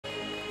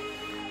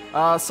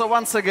So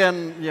once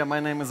again, yeah, my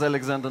name is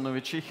Alexandr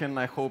Novichihin.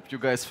 I hope you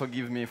guys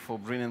forgive me for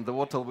bringing the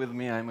water with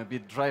me. I'm a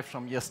bit dry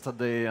from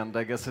yesterday, and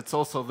I guess it's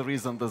also the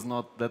reason there's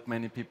not that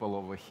many people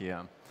over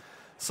here.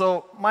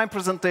 So my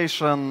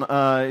presentation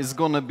is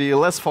going to be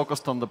less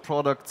focused on the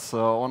products.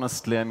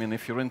 Honestly, I mean,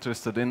 if you're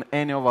interested in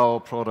any of our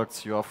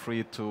products, you are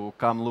free to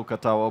come look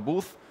at our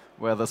booth,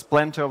 where there's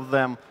plenty of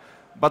them.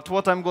 But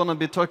what I'm going to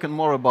be talking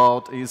more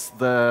about is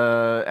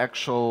the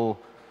actual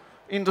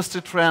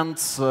industry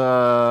trends,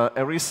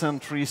 a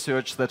recent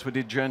research that we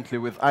did jointly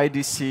with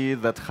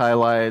IDC that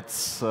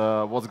highlights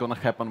what's going to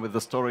happen with the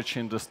storage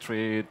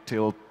industry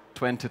till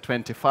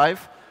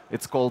 2025.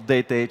 It's called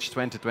Data Age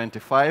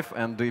 2025,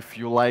 and if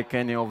you like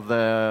any of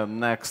the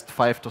next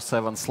 5 to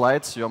 7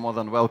 slides, you're more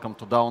than welcome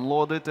to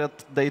download it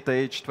at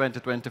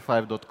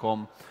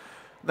dataage2025.com.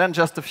 Then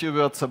just a few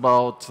words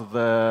about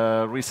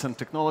the recent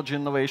technology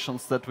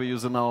innovations that we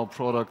use in our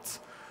products.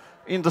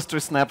 Industry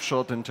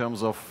snapshot in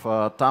terms of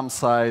TAM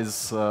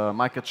size,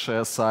 market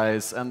share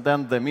size, and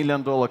then the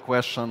million-dollar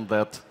question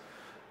that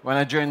when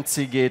I joined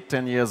Seagate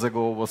 10 years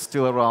ago was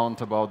still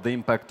around about the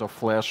impact of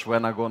flash,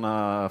 when are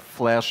gonna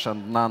flash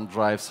and NAND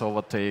drives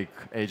overtake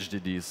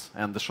HDDs?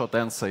 And the short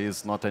answer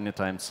is not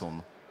anytime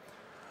soon.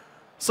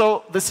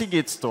 So the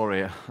Seagate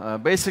story.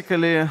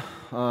 Basically,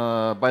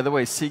 by the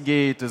way,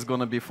 Seagate is going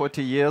to be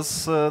 40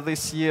 years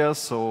this year,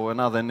 so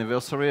another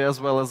anniversary as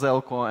well as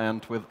Elko.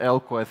 And with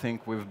Elko, I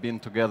think we've been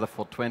together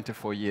for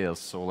 24 years.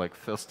 So like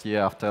first year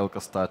after Elko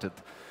started,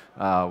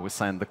 we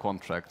signed the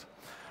contract.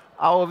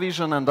 Our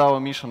vision and our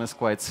mission is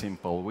quite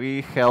simple.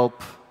 We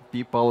help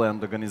people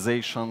and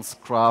organizations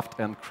craft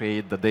and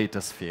create the data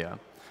sphere.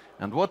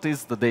 And what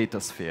is the data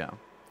sphere?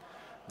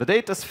 The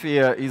data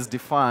sphere is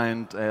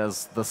defined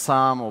as the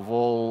sum of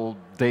all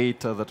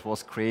data that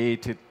was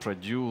created,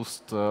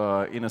 produced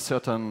in a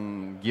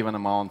certain given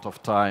amount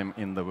of time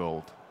in the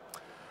world.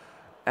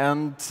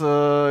 And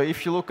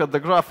if you look at the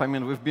graph, I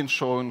mean, we've been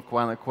showing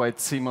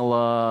quite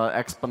similar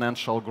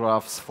exponential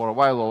graphs for a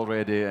while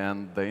already,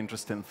 and the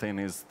interesting thing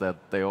is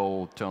that they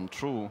all turn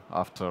true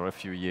after a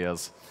few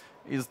years,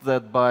 is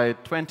that by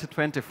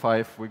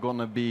 2025, we're going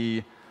to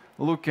be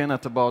looking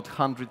at about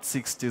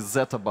 160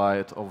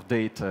 zettabyte of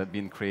data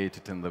being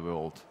created in the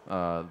world.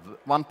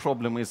 One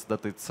problem is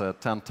that it's a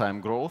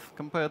 10-time growth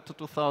compared to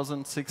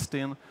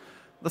 2016.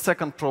 The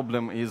second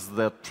problem is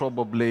that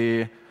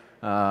probably,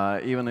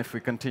 even if we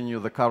continue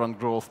the current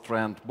growth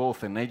trend,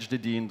 both in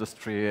HDD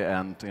industry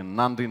and in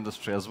NAND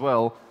industry as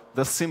well,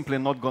 there's simply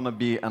not going to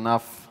be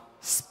enough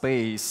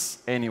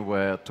space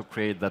anywhere to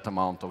create that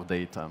amount of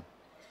data.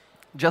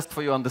 Just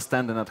for your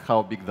understanding at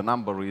how big the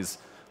number is,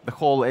 the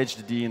whole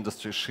HDD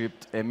industry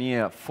shipped a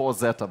mere 4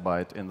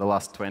 zettabyte in the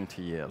last 20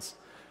 years.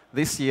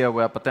 This year,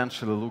 we're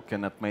potentially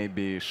looking at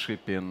maybe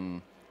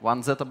shipping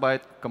 1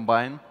 zettabyte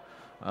combined.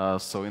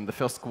 So in the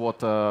first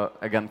quarter,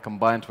 again,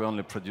 combined, we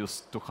only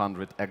produced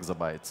 200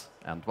 exabytes.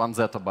 And 1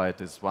 zettabyte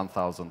is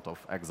 1,000 of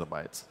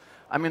exabytes.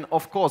 I mean,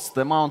 of course,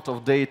 the amount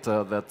of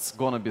data that's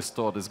going to be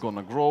stored is going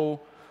to grow,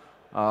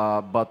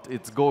 but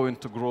it's going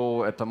to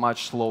grow at a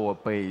much slower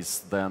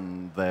pace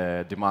than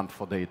the demand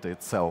for data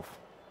itself.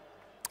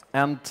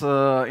 And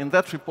in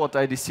that report,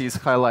 IDC is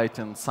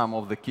highlighting some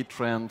of the key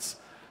trends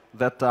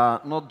that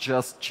are not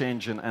just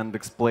changing and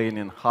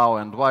explaining how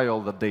and why all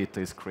the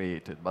data is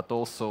created, but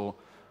also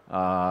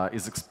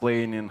is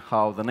explaining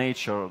how the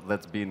nature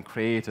that's being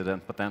created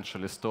and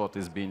potentially stored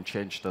is being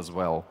changed as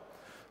well.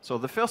 So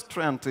the first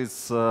trend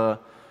is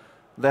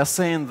they're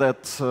saying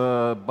that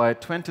by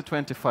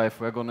 2025,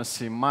 we're going to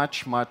see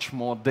much, much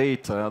more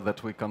data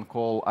that we can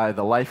call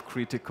either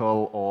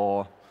life-critical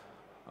or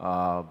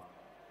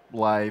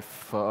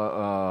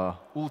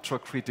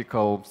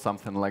ultra-critical,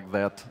 something like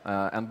that.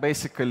 And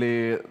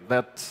basically,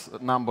 that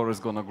number is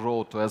going to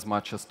grow to as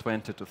much as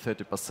 20 to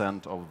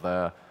 30% of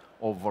the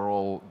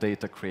overall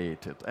data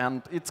created.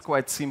 And it's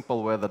quite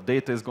simple where the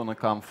data is going to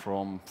come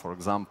from. For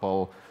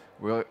example,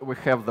 we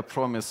have the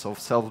promise of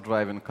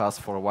self-driving cars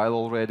for a while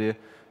already,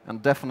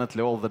 and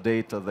definitely all the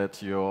data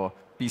that your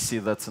PC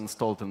that's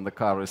installed in the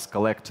car is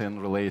collecting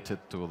related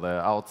to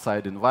the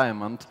outside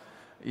environment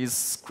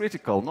is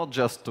critical, not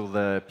just to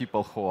the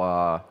people who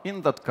are in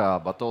that car,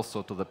 but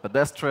also to the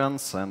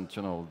pedestrians and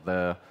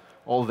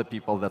all the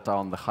people that are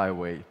on the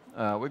highway.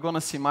 We're going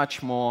to see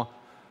much more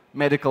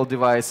medical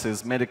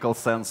devices, medical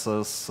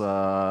sensors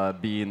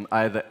being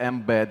either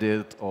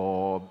embedded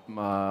or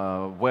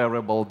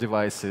wearable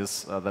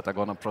devices that are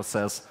going to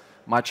process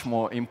much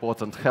more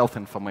important health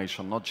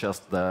information, not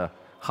just the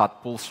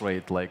heart pulse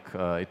rate like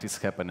it is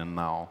happening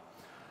now.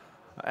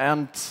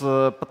 And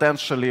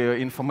potentially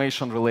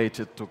information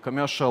related to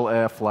commercial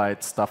air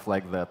flights, stuff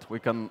like that. We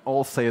can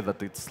all say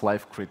that it's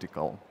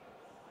life-critical.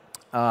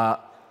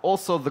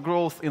 Also, the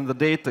growth in the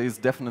data is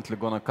definitely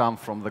going to come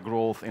from the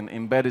growth in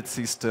embedded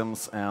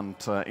systems and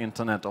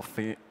Internet of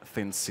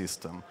Things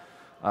system.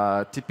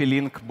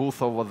 TP-Link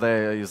booth over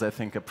there is, I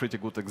think, a pretty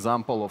good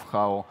example of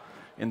how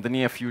in the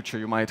near future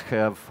you might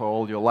have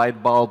all your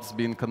light bulbs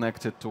being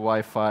connected to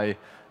Wi-Fi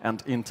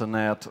and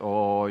Internet,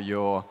 or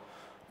your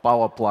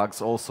power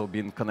plugs also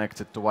being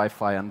connected to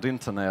Wi-Fi and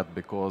Internet,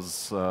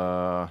 because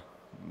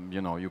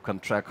you can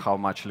track how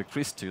much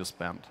electricity you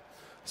spend.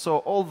 So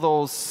all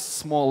those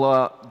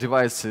smaller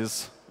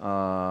devices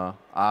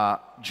are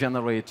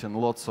generating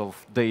lots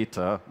of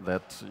data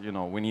that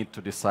we need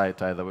to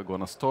decide either we're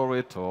going to store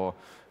it or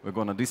we're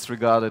going to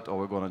disregard it or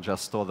we're going to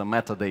just store the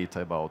metadata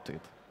about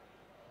it.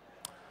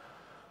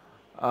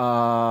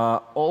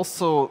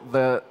 Also,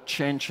 the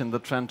change in the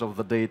trend of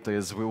the data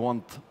is we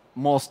want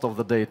most of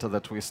the data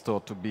that we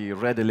store to be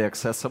readily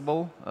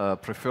accessible,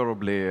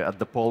 preferably at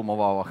the palm of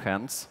our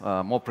hands,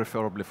 more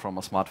preferably from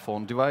a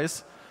smartphone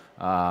device,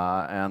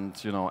 and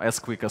as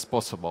quick as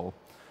possible.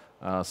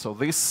 So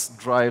this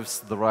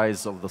drives the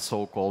rise of the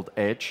so-called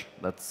edge.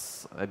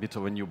 That's a bit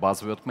of a new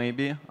buzzword,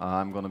 maybe.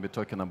 I'm going to be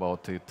talking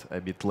about it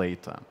a bit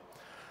later.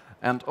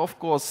 And of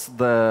course,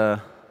 the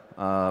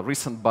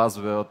recent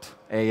buzzword,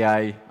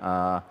 AI,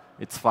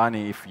 it's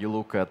funny if you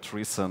look at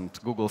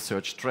recent Google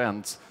search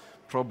trends.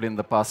 Probably in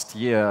the past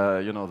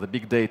year, the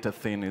big data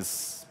thing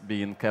is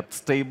being kept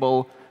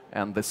stable,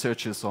 and the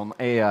searches on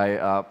AI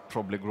are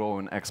probably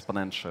growing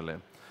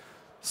exponentially.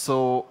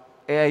 So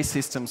AI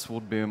systems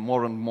would be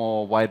more and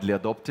more widely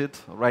adopted.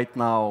 Right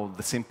now,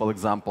 the simple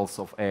examples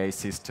of AI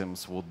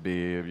systems would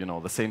be,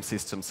 the same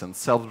systems in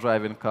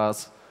self-driving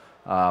cars,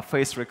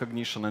 face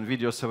recognition and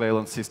video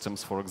surveillance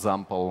systems, for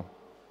example,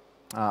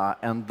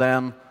 and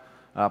then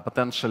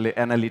potentially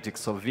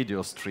analytics of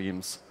video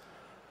streams.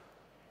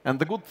 And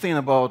the good thing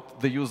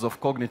about the use of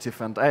cognitive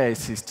and AI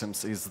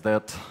systems is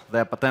that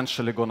they're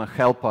potentially going to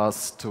help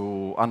us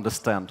to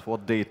understand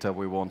what data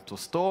we want to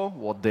store,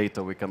 what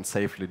data we can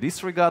safely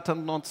disregard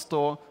and not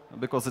store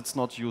because it's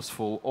not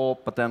useful, or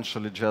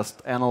potentially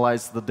just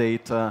analyze the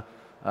data,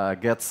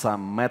 get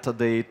some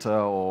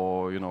metadata,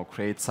 or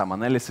create some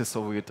analysis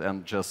of it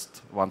and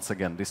just, once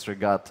again,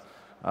 disregard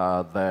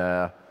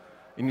the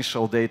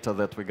initial data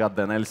that we got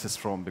the analysis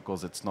from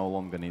because it's no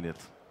longer needed.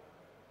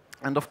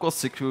 And of course,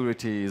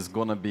 security is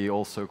going to be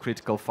also a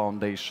critical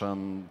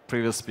foundation.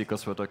 Previous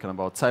speakers were talking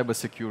about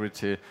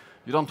cybersecurity.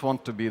 You don't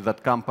want to be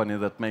that company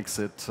that makes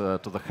it to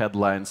the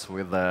headlines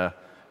with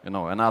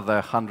another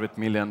 100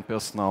 million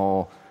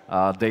personal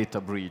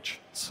data breach.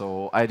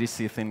 So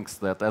IDC thinks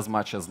that as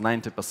much as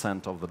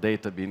 90% of the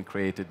data being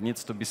created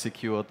needs to be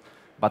secured.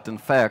 But in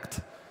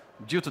fact,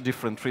 due to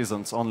different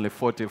reasons, only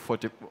 40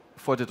 to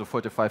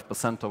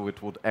 45% of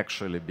it would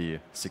actually be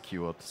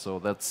secured. So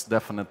that's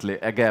definitely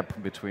a gap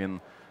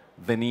between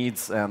the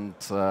needs and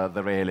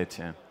the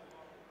reality.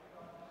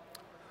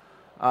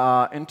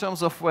 In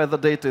terms of where the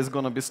data is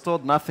going to be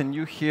stored, nothing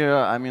new here.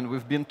 I mean,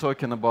 we've been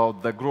talking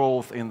about the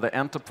growth in the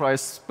enterprise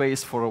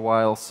space for a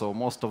while, so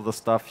most of the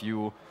stuff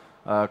you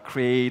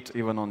create,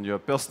 even on your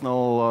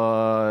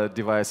personal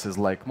devices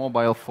like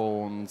mobile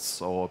phones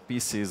or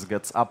PCs,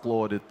 gets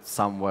uploaded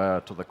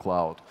somewhere to the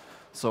cloud.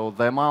 So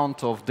the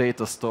amount of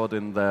data stored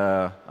in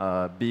the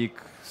big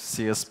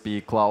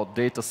CSP cloud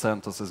data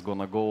centers is going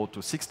to go to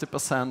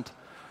 60%.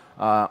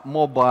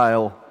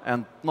 Mobile,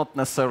 and not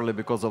necessarily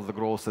because of the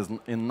growth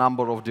in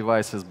number of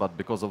devices, but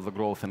because of the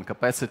growth in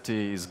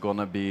capacity, is going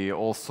to be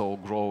also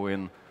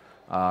growing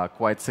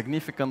quite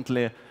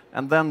significantly.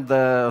 And then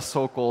the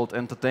so-called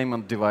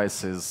entertainment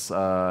devices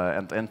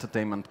and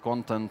entertainment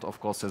content, of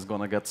course, is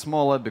going to get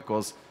smaller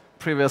because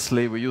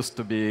previously we used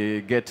to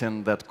be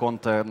getting that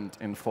content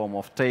in form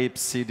of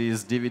tapes,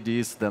 CDs,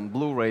 DVDs, then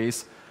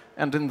Blu-rays.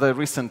 And in the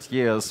recent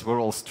years, we're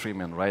all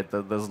streaming, right?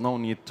 There's no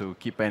need to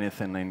keep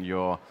anything in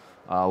your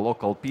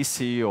local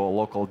PC or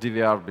local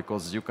DVR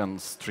because you can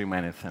stream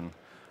anything,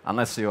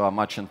 unless you are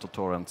much into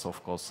torrents,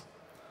 of course.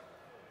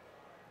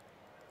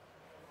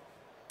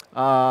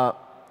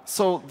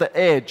 So the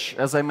edge,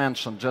 as I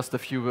mentioned, just a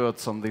few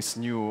words on this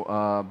new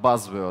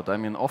buzzword. I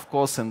mean, of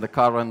course, in the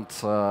current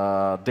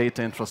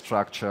data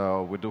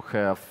infrastructure, we do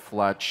have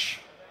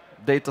large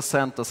data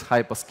centers,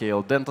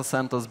 hyperscale data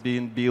centers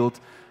being built,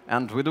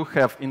 and we do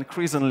have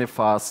increasingly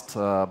fast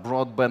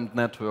broadband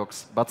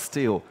networks, but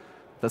still,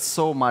 there's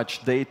so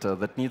much data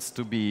that needs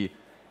to be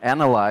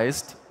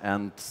analyzed,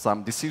 and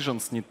some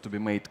decisions need to be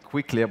made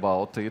quickly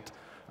about it,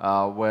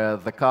 where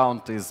the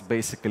count is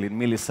basically in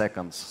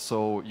milliseconds.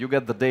 So you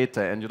get the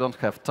data, and you don't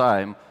have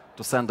time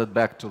to send it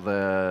back to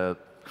the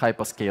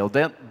hyperscale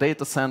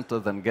data center,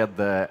 then get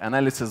the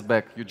analysis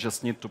back. You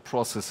just need to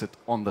process it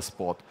on the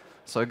spot.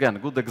 So again, a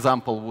good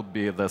example would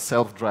be the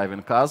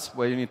self-driving cars,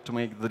 where you need to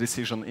make the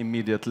decision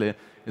immediately,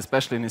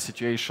 especially in a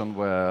situation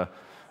where,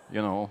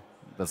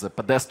 there's a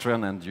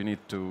pedestrian and you need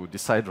to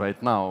decide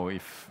right now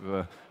if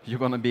you're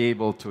going to be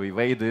able to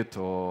evade it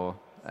or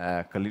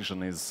a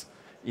collision is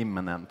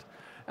imminent.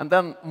 And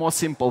then more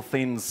simple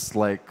things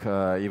like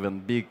even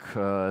big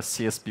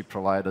CSP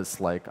providers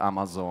like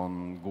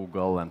Amazon,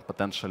 Google, and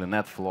potentially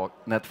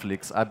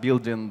Netflix are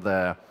building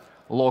the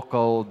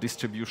local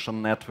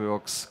distribution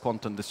networks,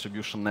 content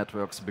distribution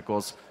networks,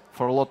 because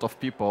for a lot of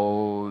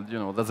people,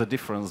 there's a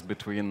difference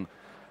between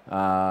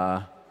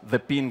the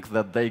ping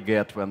that they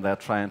get when they're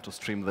trying to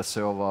stream the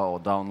server or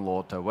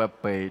download a web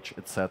page,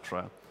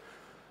 etc.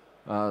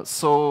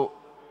 So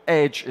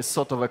edge is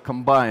sort of a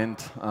combined,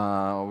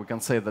 we can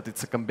say that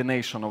it's a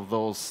combination of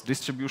those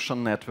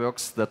distribution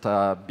networks that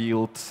are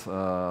built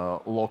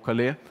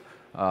locally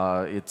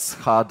It's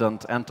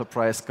hardened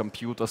enterprise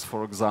computers,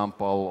 for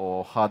example,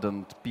 or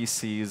hardened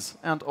PCs,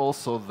 and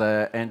also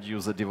the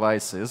end-user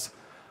devices,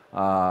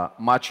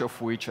 much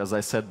of which, as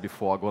I said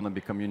before, are going to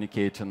be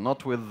communicating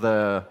not with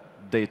the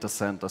data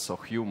centers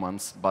or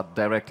humans, but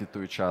directly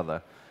to each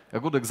other. A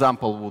good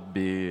example would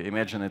be,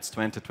 imagine it's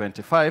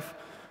 2025,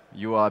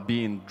 you are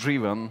being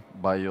driven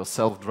by your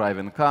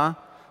self-driving car,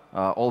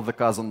 all the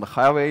cars on the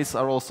highways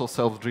are also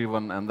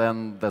self-driven, and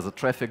then there's a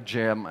traffic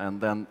jam, and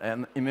then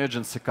an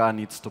emergency car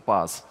needs to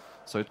pass.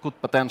 So it could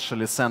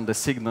potentially send a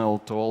signal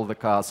to all the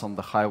cars on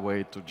the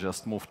highway to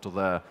just move to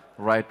the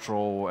right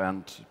row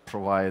and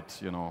provide,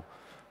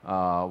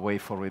 way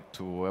for it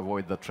to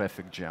avoid the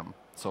traffic jam.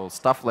 So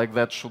stuff like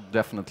that should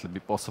definitely be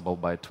possible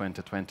by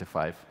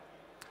 2025.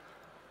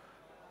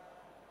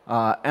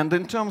 And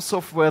in terms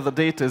of where the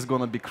data is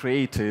going to be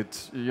created,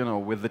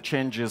 with the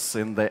changes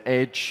in the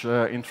edge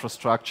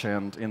infrastructure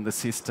and in the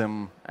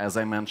system, as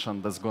I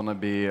mentioned, there's going to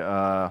be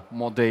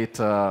more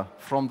data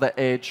from the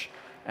edge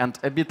and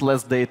a bit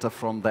less data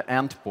from the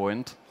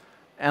endpoint,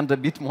 and a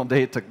bit more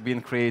data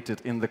being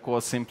created in the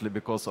core simply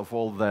because of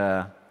all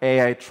the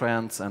AI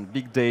trends and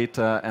big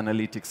data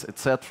analytics,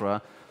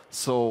 etc.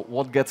 So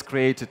what gets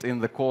created in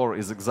the core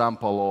is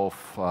example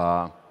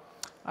of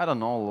I don't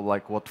know,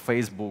 like what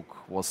Facebook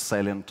was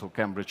selling to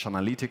Cambridge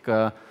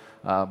Analytica,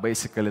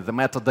 basically the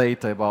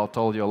metadata about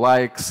all your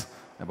likes,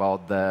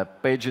 about the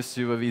pages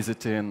you were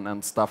visiting,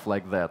 and stuff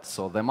like that.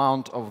 So the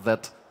amount of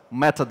that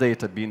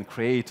metadata being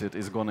created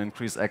is going to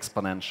increase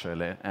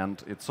exponentially,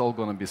 and it's all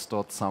going to be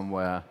stored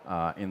somewhere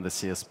in the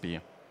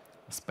CSP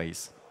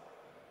space.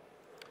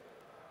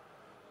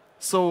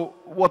 So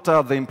what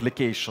are the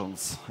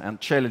implications and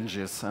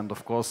challenges and,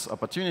 of course,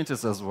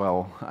 opportunities as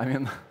well? I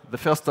mean, the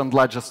first and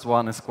largest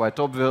one is quite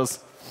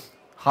obvious,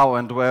 how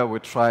and where we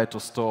try to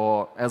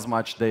store as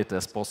much data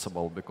as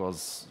possible,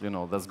 because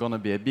there's going to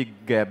be a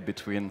big gap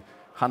between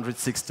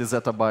 160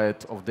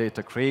 zettabyte of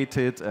data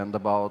created and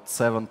about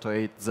 7 to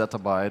 8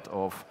 zettabyte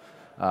of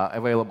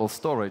available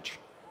storage.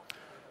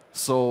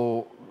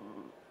 So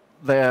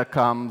there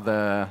come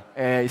the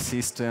AI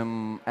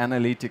system,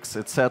 analytics,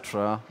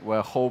 etc.,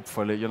 where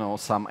hopefully,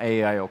 some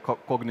AI or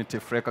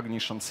cognitive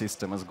recognition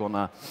system is going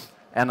to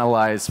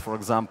analyze, for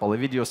example, a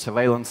video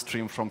surveillance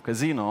stream from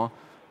casino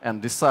and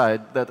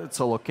decide that it's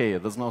all okay.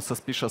 There's no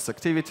suspicious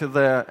activity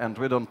there, and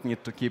we don't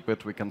need to keep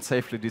it. We can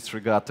safely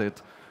disregard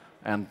it,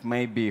 and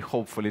maybe,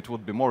 hopefully, it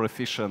would be more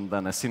efficient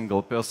than a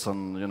single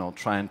person,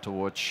 trying to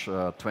watch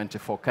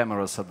 24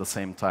 cameras at the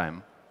same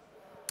time.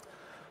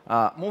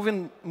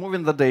 Moving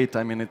the data,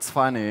 I mean, it's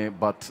funny,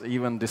 but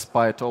even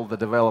despite all the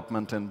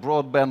development in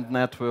broadband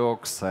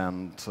networks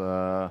and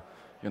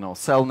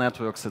cell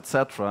networks,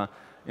 etc.,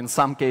 in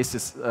some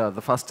cases,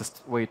 the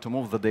fastest way to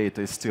move the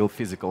data is still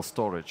physical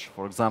storage.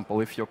 For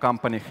example, if your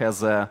company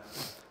has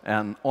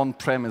an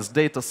on-premise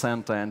data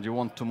center and you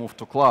want to move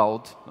to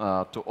cloud,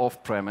 to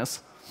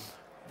off-premise,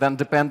 then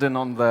depending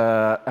on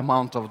the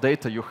amount of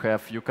data you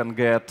have, you can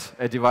get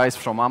a device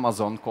from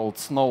Amazon called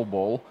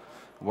Snowball,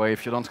 where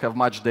if you don't have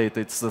much data,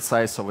 it's the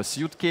size of a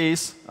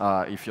suitcase.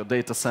 If your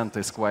data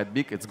center is quite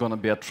big, it's going to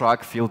be a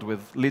truck filled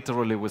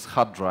literally with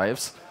hard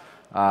drives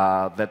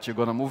that you're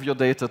going to move your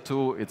data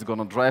to. It's going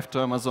to drive to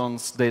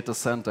Amazon's data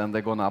center, and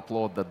they're going to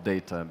upload that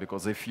data.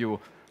 Because if you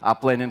are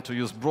planning to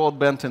use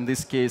broadband in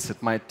this case,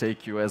 it might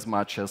take you as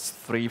much as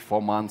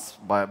 3-4 months.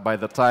 By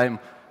the time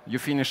you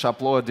finish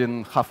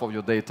uploading, half of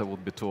your data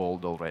would be too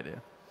old already.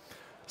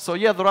 So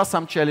yeah, there are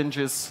some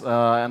challenges,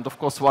 and of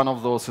course one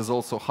of those is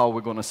also how we're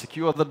going to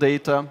secure the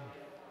data.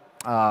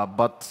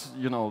 But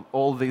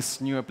all these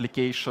new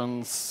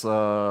applications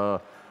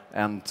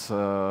and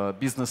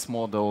business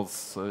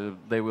models,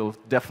 they will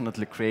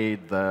definitely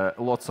create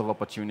lots of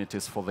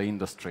opportunities for the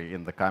industry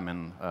in the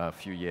coming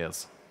few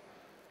years.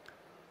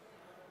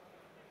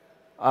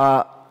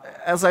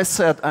 As I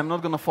said, I'm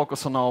not going to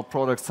focus on our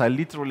products. I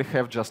literally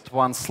have just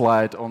one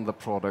slide on the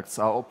products.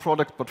 Our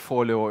product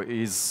portfolio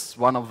is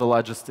one of the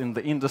largest in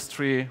the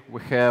industry.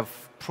 We have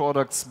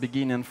products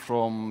beginning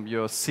from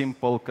your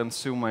simple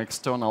consumer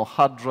external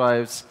hard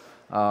drives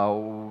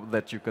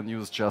that you can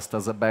use just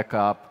as a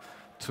backup,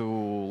 to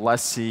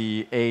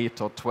LaCie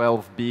 8 or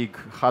 12 big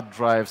hard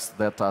drives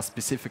that are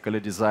specifically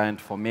designed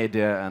for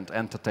media and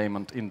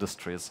entertainment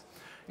industries.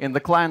 In the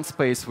client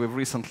space, we've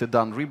recently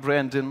done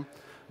rebranding.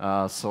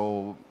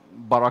 So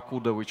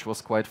Barracuda, which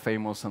was quite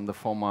famous in the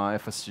former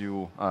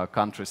FSU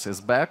countries,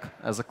 is back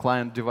as a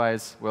client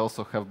device. We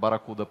also have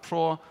Barracuda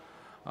Pro,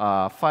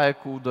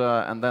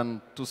 Firecuda, and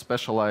then two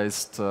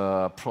specialized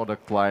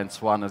product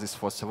lines. One is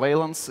for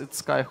surveillance,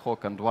 it's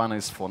Skyhawk, and one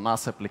is for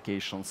NAS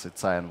applications,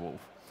 it's Iron Wolf.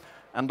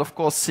 And of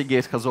course,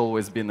 Seagate has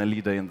always been a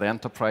leader in the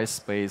enterprise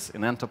space.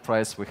 In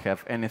enterprise, we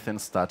have anything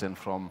starting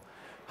from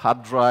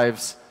hard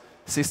drives,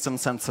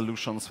 systems and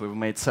solutions. We've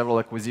made several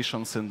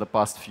acquisitions in the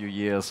past few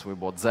years. We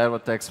bought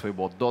Xerotex, we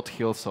bought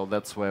Dothill, so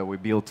that's where we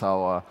built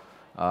our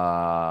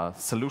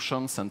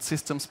solutions and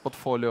systems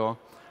portfolio.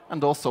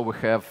 And also we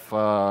have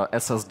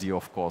SSD,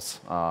 of course.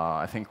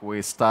 I think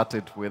we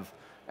started with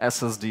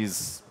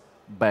SSDs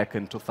back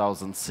in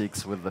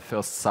 2006 with the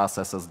first SAS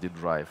SSD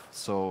drive.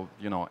 So,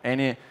 you know,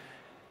 any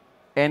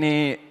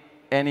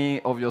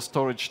of your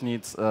storage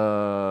needs,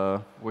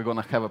 we're going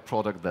to have a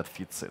product that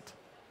fits it.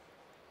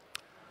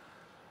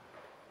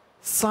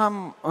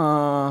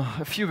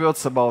 A few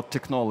words about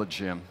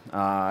technology.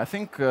 I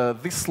think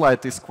this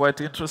slide is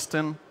quite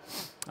interesting.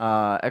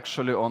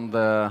 Actually, on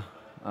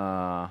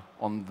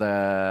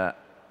the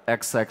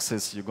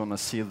x-axis, you're going to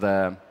see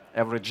the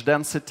average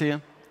density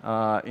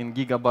in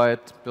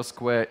gigabyte per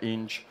square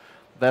inch.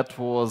 That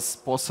was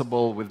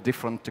possible with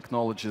different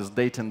technologies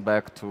dating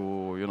back to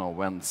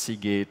when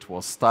Seagate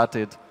was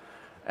started.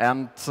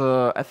 And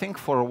I think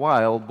for a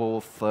while,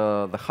 both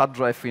the hard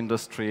drive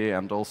industry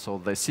and also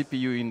the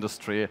CPU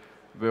industry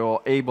were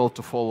able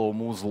to follow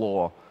Moore's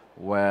law,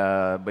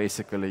 where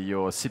basically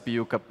your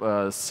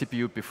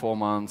CPU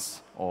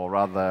performance, or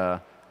rather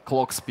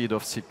clock speed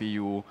of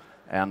CPU,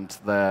 and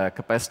the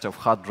capacity of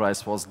hard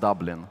drives was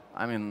doubling.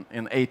 I mean,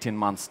 in 18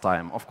 months'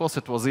 time. Of course,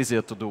 it was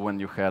easier to do when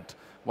you had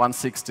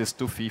 160s,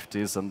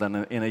 250s, and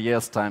then in a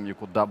year's time, you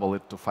could double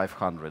it to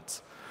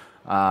 500s.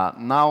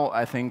 Now,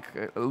 I think,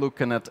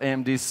 looking at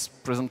AMD's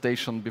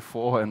presentation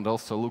before and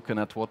also looking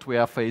at what we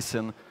are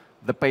facing,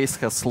 the pace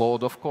has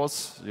slowed, of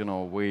course. You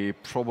know, we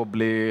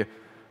probably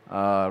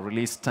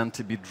released 10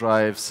 TB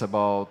drives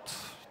about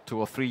 2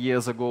 or 3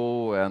 years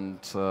ago, and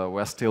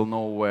we're still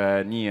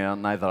nowhere near,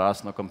 neither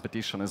us nor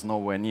competition is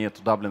nowhere near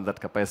to doubling that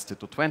capacity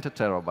to 20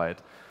 terabyte.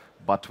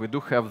 But we do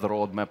have the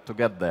roadmap to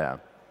get there.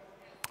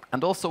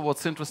 And also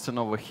what's interesting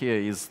over here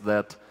is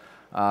that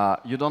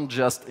you don't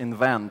just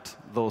invent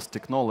those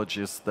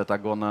technologies that are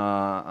going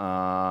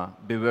to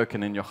be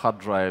working in your hard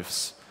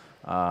drives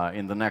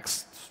in the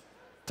next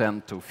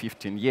 10 to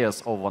 15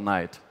 years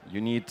overnight.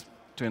 You need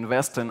to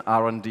invest in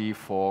R&D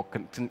for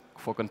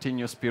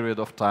continuous period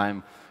of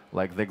time,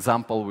 like the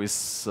example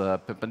with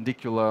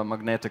perpendicular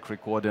magnetic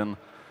recording,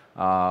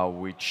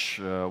 which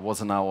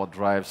was in our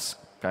drives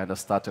kind of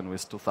starting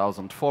with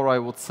 2004, I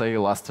would say,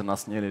 lasting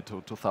us nearly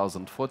to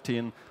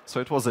 2014. So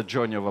it was a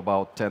journey of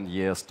about 10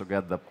 years to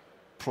get the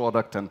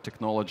product and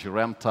technology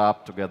ramped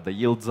up, to get the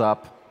yields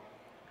up.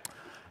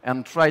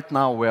 And right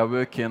now we are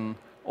working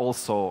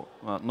also,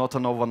 not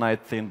an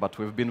overnight thing, but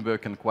we've been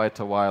working quite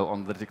a while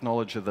on the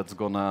technology that's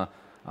going to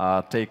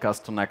take us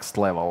to next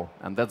level.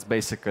 And that's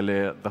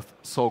basically the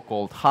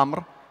so-called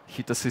HAMR,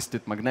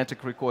 heat-assisted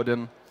magnetic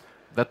recording,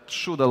 that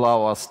should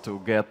allow us to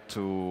get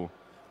to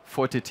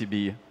 40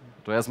 TB,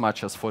 to as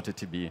much as 40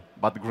 TB,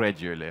 but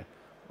gradually.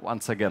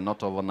 Once again,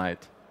 not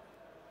overnight.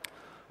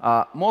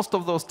 Most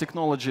of those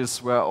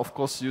technologies were, of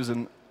course,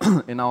 using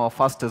in our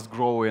fastest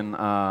growing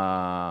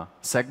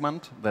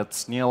segment,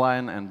 that's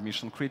nearline and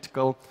mission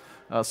critical.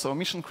 So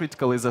mission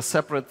critical is a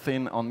separate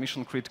thing. On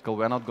mission critical,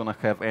 we're not going to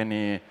have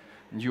any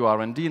new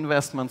R&D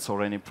investments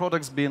or any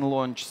products being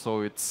launched,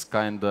 so it's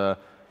kind of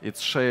its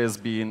shares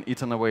being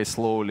eaten away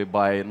slowly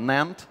by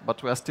NAND,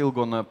 but we're still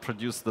going to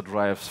produce the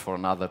drives for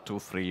another 2,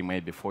 3,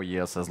 maybe 4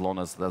 years, as long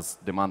as there's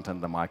demand in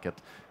the market.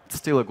 It's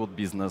still a good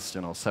business,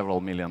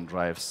 several million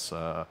drives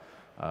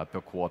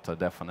per quarter,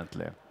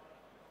 definitely.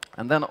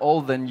 And then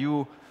all the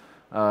new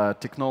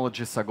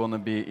technologies are going to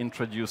be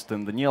introduced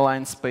in the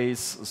nearline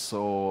space.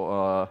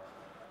 So,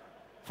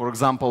 for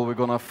example, we're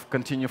going to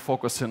continue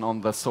focusing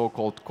on the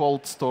so-called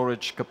cold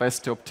storage,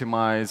 capacity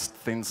optimized,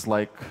 things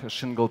like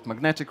shingled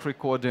magnetic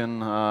recording.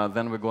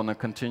 Then we're going to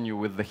continue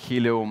with the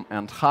helium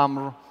and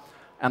HAMR.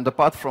 And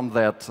apart from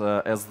that,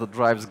 as the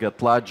drives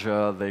get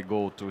larger, they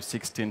go to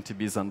 16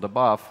 TBs and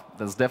above,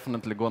 there's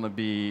definitely going to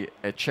be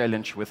a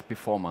challenge with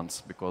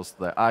performance, because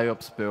the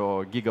IOPS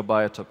per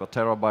gigabyte or per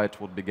terabyte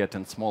would be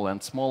getting smaller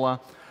and smaller.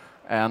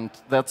 And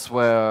that's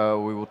where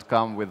we would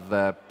come with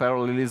the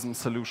parallelism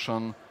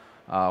solution.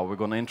 We're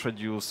going to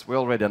introduce, we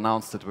already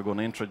announced it, we're going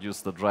to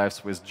introduce the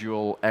drives with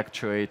dual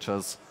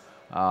actuators,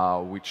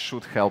 which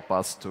should help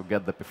us to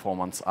get the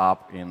performance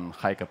up in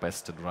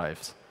high-capacity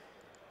drives.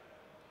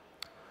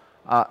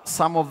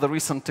 Some of the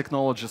recent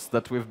technologies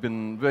that we've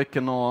been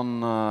working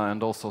on,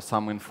 and also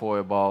some info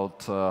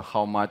about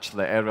how much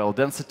the areal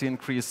density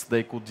increase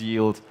they could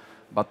yield.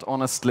 But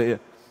honestly,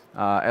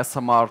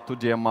 SMR to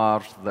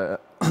DMR,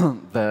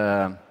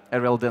 the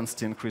areal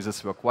density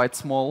increases were quite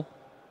small,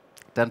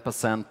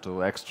 10%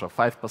 to extra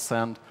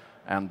 5%.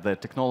 And the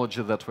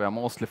technology that we are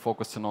mostly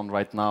focusing on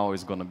right now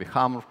is going to be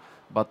HAMR.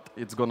 But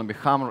it's going to be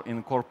HAMR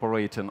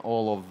incorporating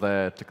all of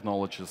the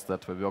technologies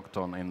that we worked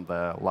on in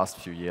the last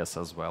few years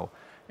as well.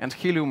 And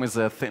helium is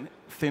a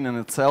thing in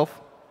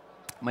itself.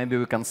 Maybe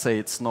we can say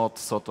it's not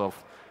sort of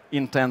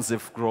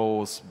intensive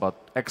growth, but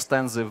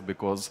extensive,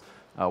 because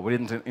we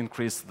didn't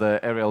increase the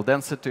areal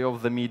density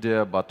of the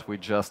media, but we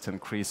just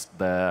increased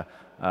the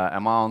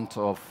amount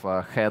of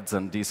heads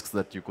and disks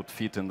that you could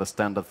fit in the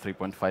standard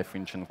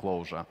 3.5-inch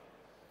enclosure.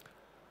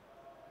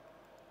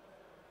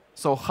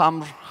 So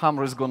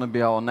HAMR is going to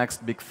be our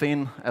next big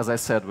thing. As I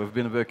said, we've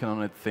been working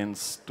on it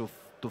since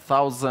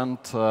 2000.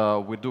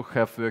 We do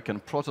have working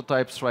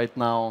prototypes right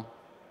now.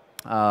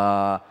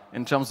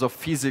 In terms of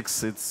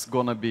physics, it's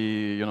going to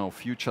be,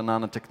 future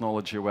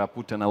nanotechnology. We are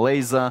putting a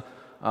laser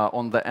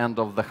on the end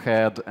of the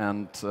head,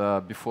 and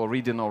before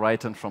reading or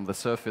writing from the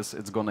surface,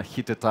 it's going to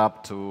heat it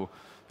up to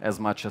as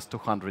much as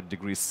 200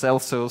 degrees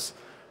Celsius,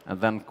 and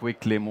then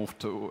quickly move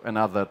to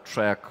another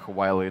track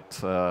while it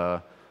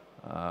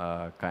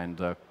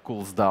kind of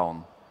cools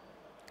down.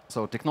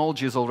 So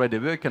technology is already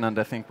working, and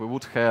I think we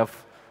would have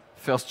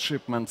first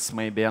shipments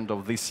maybe end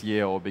of this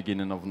year or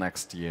beginning of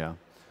next year.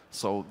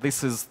 So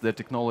this is the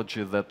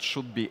technology that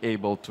should be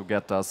able to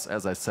get us,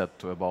 as I said,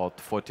 to about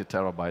 40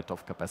 terabyte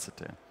of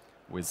capacity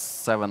with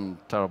 7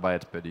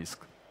 terabyte per disk.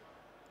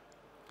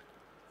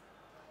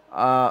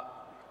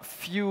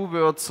 Few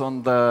words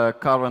on the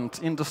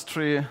current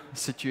industry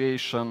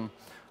situation.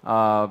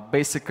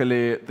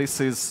 Basically,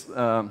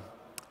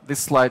 this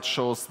slide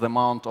shows the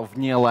amount of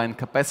nearline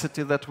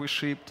capacity that we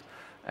shipped.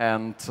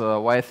 And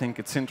why I think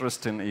it's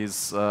interesting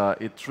is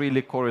it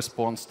really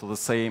corresponds to the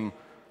same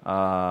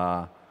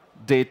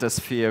data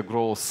sphere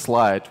growth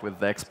slide with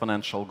the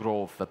exponential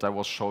growth that I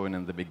was showing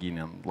in the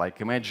beginning. Like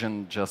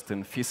imagine just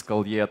in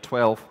fiscal year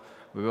 12,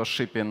 we were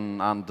shipping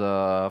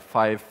under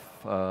 5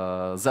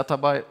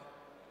 zettabyte.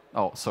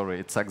 Oh, sorry,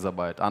 it's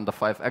exabyte. Under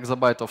 5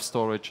 exabyte of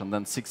storage, and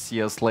then 6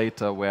 years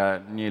later, we're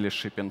nearly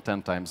shipping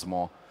 10 times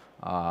more,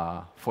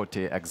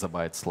 40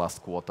 exabytes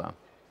last quarter.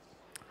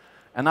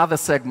 Another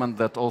segment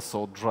that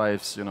also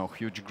drives,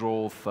 huge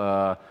growth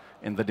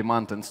in the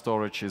demand and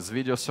storage is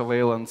video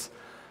surveillance.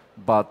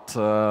 But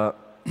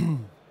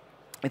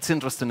it's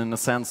interesting in the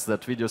sense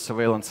that video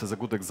surveillance is a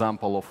good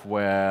example of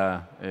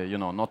where,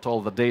 not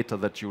all the data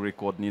that you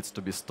record needs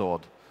to be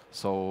stored.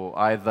 So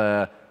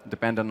either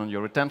depending on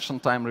your retention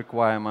time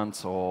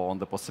requirements or on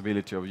the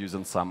possibility of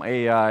using some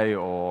AI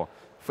or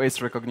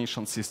face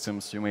recognition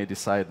systems, you may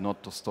decide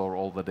not to store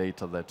all the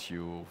data that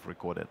you've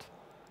recorded.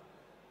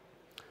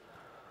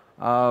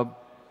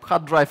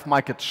 Hard drive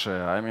market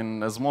share. I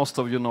mean, as most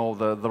of you know,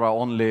 there are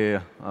only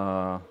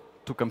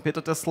 2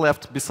 competitors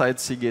left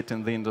besides Seagate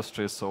in the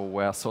industry, so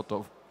we're sort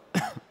of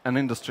an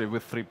industry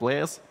with 3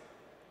 players.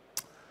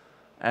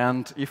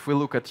 And if we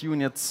look at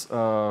units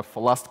for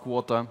last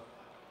quarter,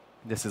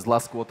 this is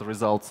last quarter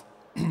results,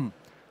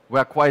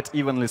 we're quite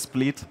evenly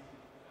split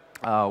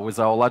with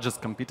our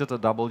largest competitor,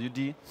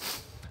 WD,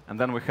 and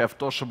then we have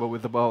Toshiba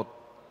with about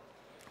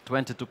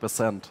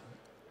 22%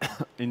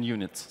 in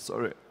units,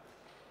 sorry.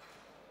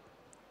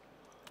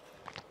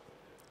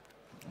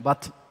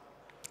 But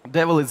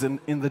devil is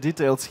in the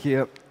details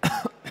here.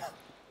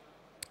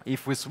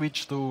 If we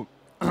switch to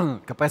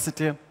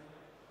capacity,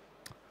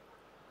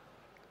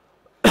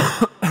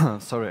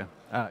 sorry,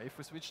 if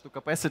we switch to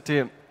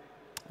capacity,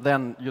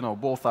 then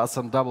both us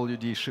and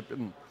WD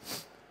shipping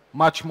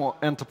much more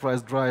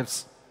enterprise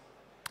drives.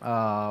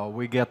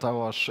 We get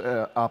our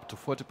share up to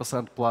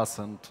 40% plus,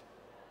 and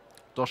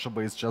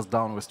Toshiba is just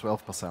down with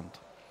 12%.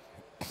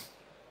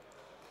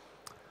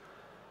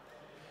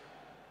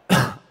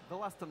 The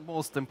last and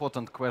most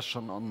important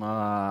question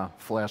on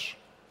flash.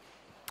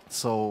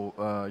 So,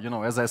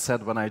 as I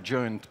said, when I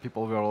joined,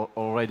 people were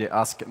already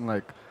asking,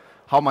 like,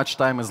 how much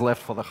time is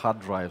left for the hard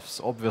drives?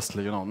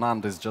 Obviously,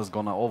 NAND is just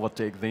going to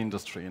overtake the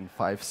industry in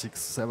 5, 6,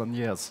 7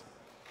 years.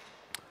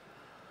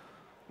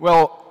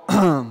 Well,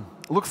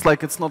 looks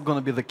like it's not going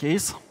to be the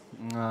case.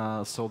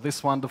 So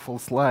this wonderful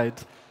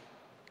slide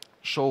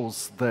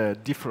shows the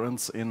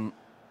difference in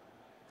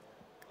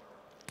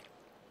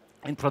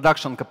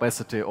production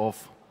capacity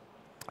of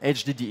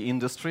HDD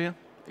industry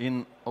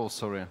in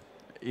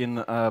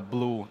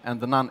blue and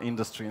the NAND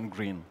industry in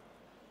green.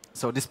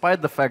 So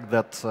despite the fact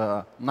that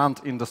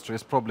NAND industry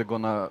is probably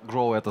going to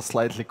grow at a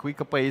slightly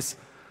quicker pace,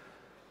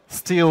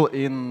 still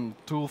in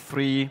 2,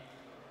 3,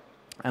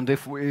 and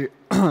if we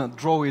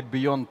draw it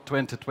beyond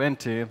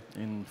 2020,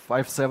 in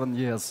 5, 7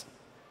 years,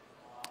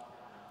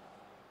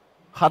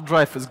 hard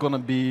drive is going to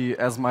be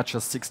as much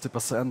as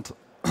 60%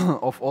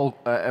 of all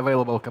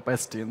available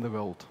capacity in the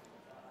world.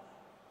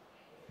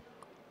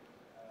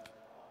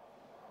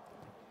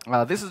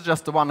 This is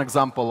just one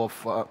example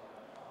of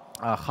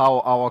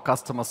how our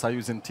customers are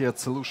using tiered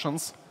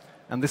solutions.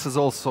 And this is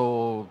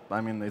also,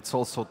 it's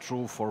also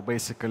true for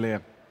basically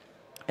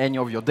any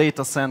of your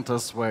data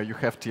centers where you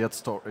have tiered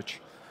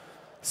storage.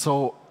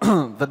 So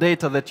the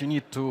data that you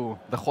need to,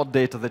 the hot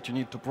data that you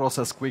need to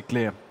process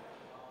quickly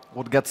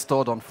would get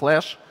stored on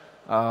flash,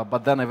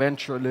 but then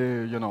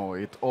eventually,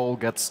 it all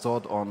gets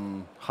stored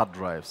on hard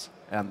drives.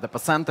 And the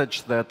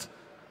percentage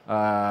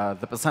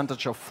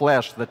of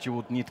flash that you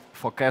would need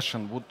for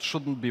caching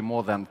shouldn't be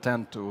more than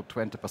 10 to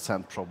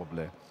 20%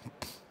 probably.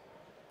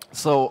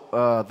 So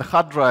the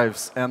hard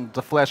drives and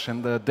the flash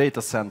in the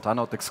data center are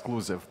not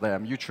exclusive. They are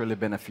mutually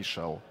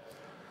beneficial.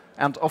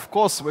 And of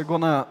course, we're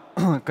going to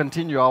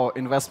continue our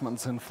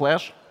investments in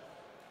flash.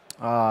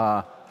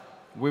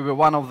 We were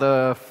one of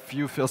the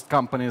few first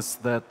companies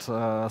that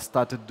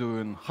started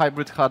doing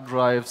hybrid hard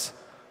drives.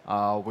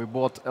 We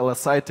bought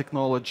LSI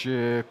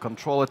technology,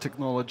 controller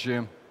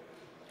technology.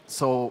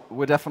 So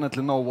we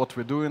definitely know what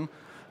we're doing.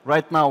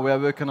 Right now, we are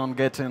working on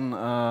getting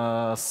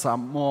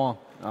some more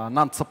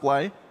NAND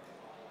supply.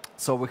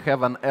 So we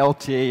have an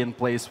LTA in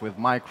place with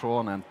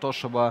Micron and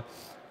Toshiba.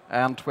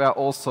 And we are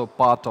also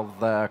part of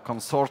the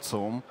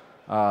consortium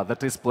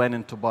that is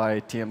planning to buy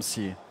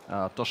TMC,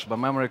 Toshiba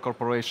Memory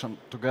Corporation,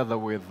 together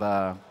with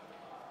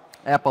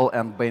Apple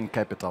and Bain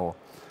Capital.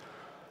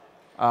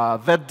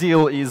 That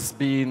deal is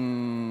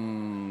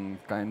being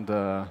kind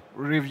of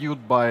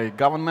reviewed by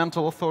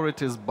governmental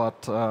authorities,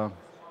 but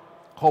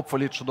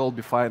hopefully it should all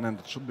be fine and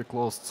it should be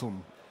closed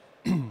soon.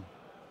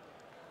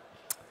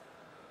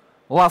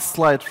 Last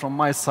slide from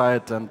my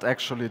side, and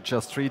actually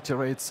just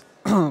reiterates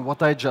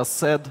what I just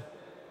said,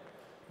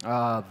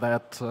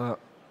 that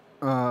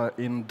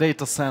in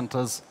data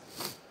centers,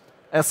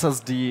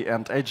 SSD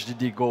and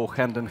HDD go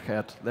hand in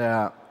hand. They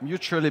are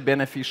mutually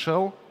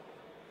beneficial.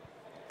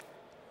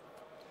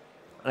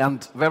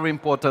 And very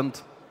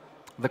important,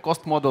 the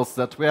cost models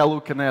that we are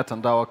looking at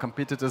and our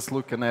competitors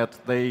looking at,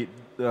 they,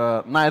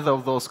 neither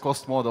of those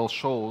cost models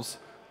shows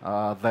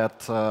that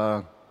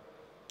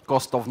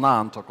cost of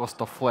NAND or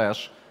cost of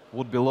flash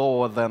would be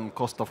lower than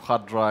cost of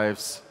hard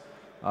drives,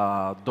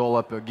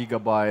 dollar per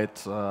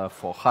gigabyte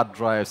for hard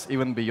drives,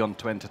 even beyond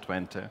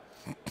 2020.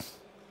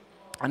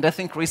 And I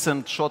think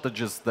recent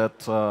shortages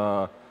that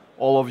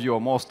all of you or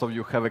most of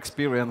you have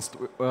experienced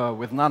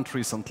with NAND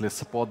recently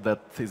support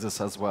that thesis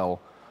as well.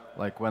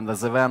 Like when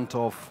there's event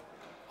of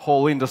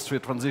whole industry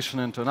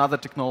transitioning to another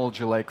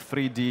technology like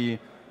 3D, you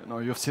know,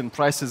 you've seen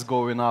prices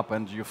going up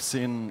and you've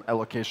seen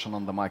allocation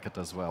on the market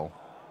as well.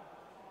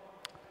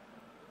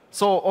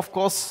 So, of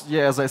course,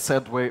 yeah, as I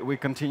said, we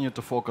continue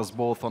to focus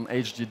both on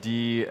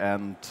HDD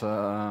and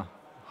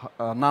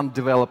NAND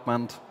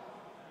development.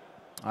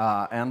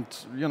 And,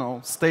 you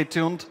know, stay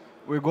tuned.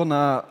 We're going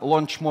to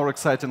launch more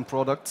exciting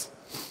products.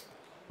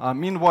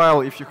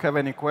 Meanwhile, if you have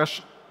any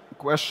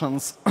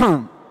questions,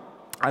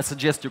 I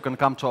suggest you can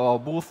come to our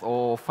booth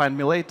or find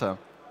me later.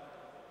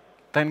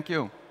 Thank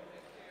you.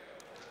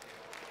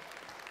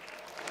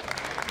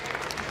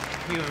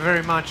 Thank you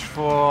very much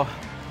for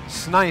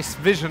nice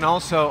vision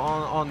also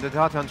on the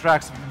data and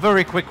tracks.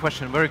 Very quick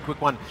question, very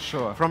quick one.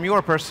 Sure. From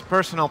your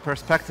personal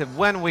perspective,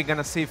 when are we going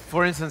to see,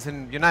 for instance,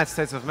 in the United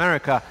States of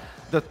America,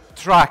 the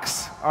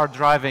trucks are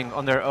driving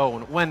on their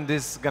own? When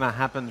this is going to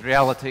happen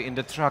reality in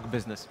the truck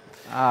business?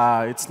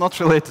 It's not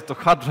related to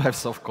hard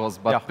drives, of course,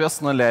 but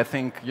personally, I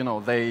think, you know,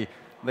 they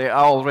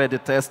are already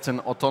testing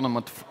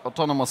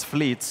autonomous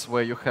fleets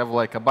where you have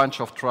like a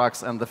bunch of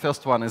trucks and the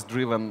first one is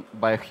driven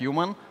by a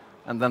human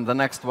and then the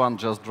next one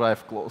just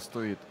drive close to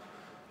it.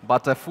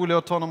 But a fully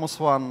autonomous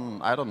one,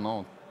 I don't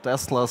know.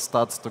 Tesla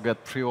starts to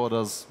get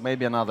pre-orders,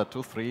 maybe another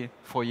 2, 3,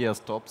 4 years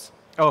tops.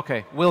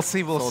 Okay, we'll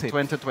see, we'll see.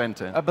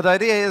 2020. But the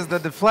idea is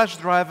that the flash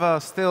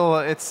drive still,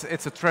 it's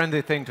a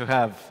trendy thing to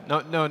have.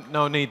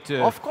 No need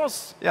to... Of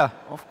course. Yeah.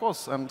 Of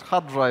course. And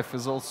hard drive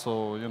is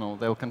also, you know,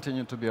 they'll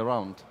continue to be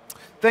around.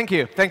 Thank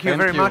you. Thank you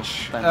very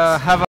much. Have a